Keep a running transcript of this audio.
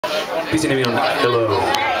Biisin nimi on Hello.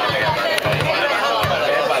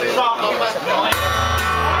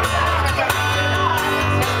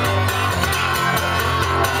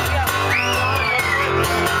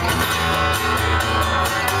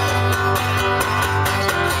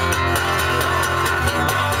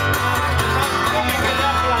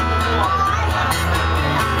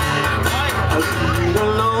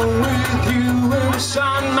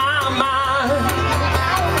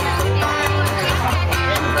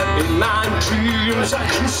 Dreams, I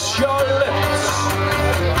kiss your lips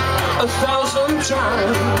 1,000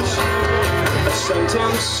 times. I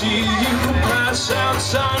sometimes see you pass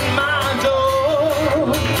outside my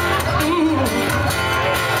door.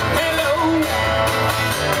 Hello,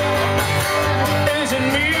 is it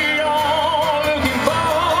me you're looking for?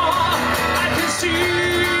 I can see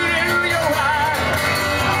it in your eyes,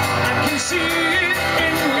 I can see it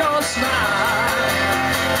in your smile.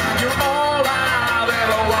 You're all I've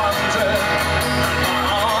ever wanted.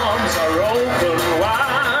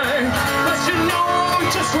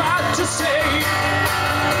 What to say,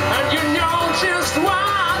 and you know just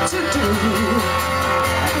what to do,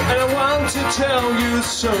 and I want to tell you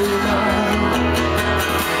so now.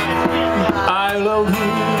 I love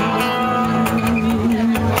you.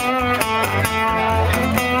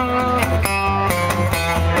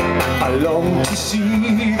 I long to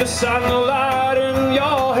see the sunlight in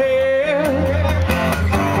your hair,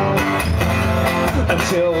 and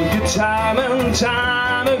tell you time and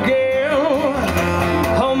time again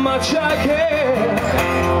how much I care.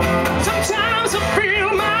 Sometimes I feel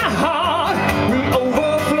my heart will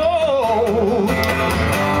overflow.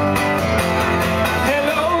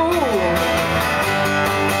 Hello,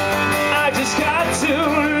 I just got to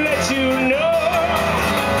let you know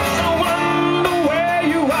I wonder where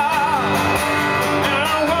you are, and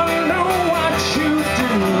I wonder what you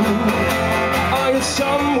do. Are you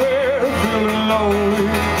somewhere feeling lonely,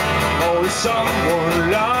 or is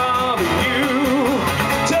someone lost?